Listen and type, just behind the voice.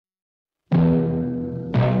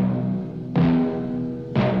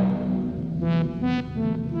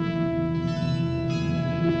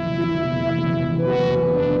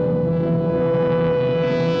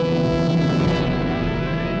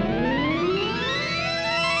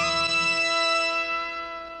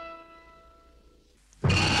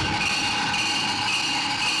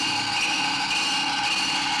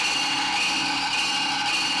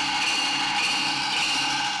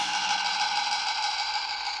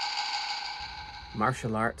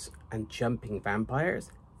Martial arts and jumping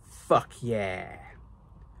vampires? Fuck yeah!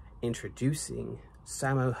 Introducing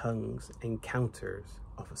Sammo Hung's Encounters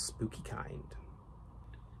of a Spooky Kind.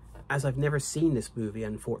 As I've never seen this movie,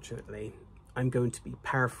 unfortunately, I'm going to be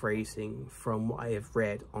paraphrasing from what I have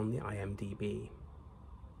read on the IMDb.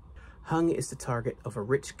 Hung is the target of a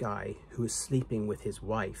rich guy who is sleeping with his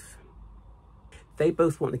wife. They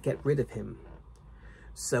both want to get rid of him,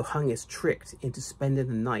 so Hung is tricked into spending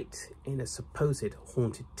the night in a supposed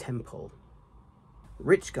haunted temple.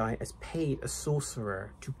 Rich guy has paid a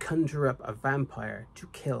sorcerer to conjure up a vampire to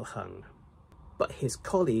kill Hung, but his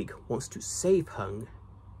colleague wants to save Hung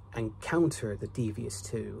and counter the devious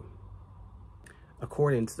two.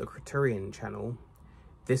 According to the Criterion channel,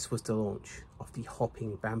 this was the launch of the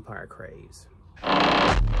hopping vampire craze.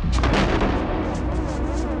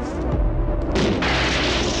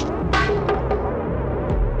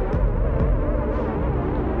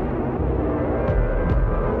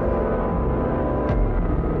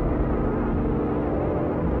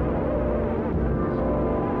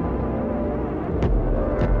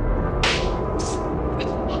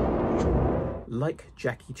 Like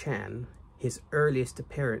Jackie Chan, his earliest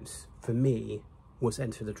appearance, for me, was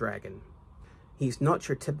Enter the Dragon. He's not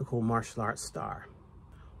your typical martial arts star.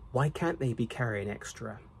 Why can't they be carrying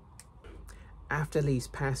extra? After Lee's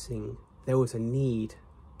passing, there was a need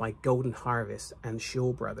by Golden Harvest and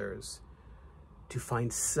Shaw Brothers to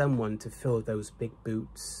find someone to fill those big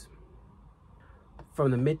boots. From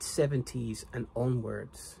the mid-70s and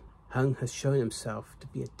onwards, Hung has shown himself to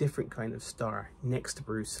be a different kind of star next to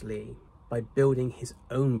Bruce Lee, by building his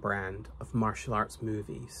own brand of martial arts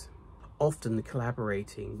movies, often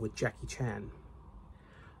collaborating with Jackie Chan.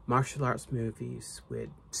 Martial arts movies with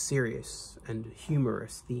serious and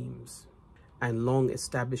humorous themes, and long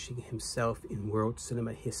establishing himself in world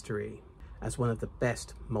cinema history as one of the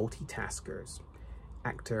best multitaskers,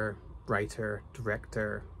 actor, writer,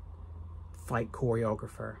 director, fight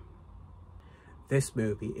choreographer. This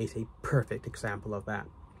movie is a perfect example of that.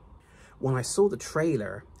 When I saw the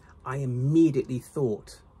trailer, I immediately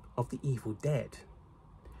thought of The Evil Dead,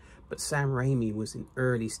 but Sam Raimi was in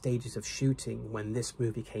early stages of shooting when this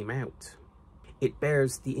movie came out. It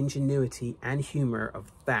bears the ingenuity and humor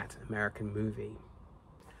of that American movie.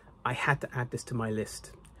 I had to add this to my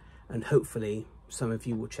list, and hopefully some of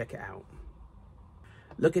you will check it out.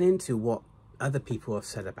 Looking into what other people have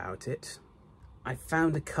said about it, I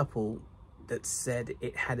found a couple that said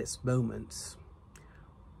it had its moments.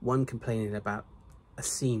 One complaining about a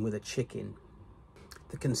scene with a chicken.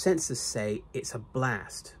 The consensus say it's a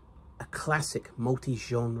blast, a classic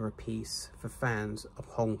multi-genre piece for fans of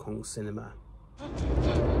Hong Kong cinema.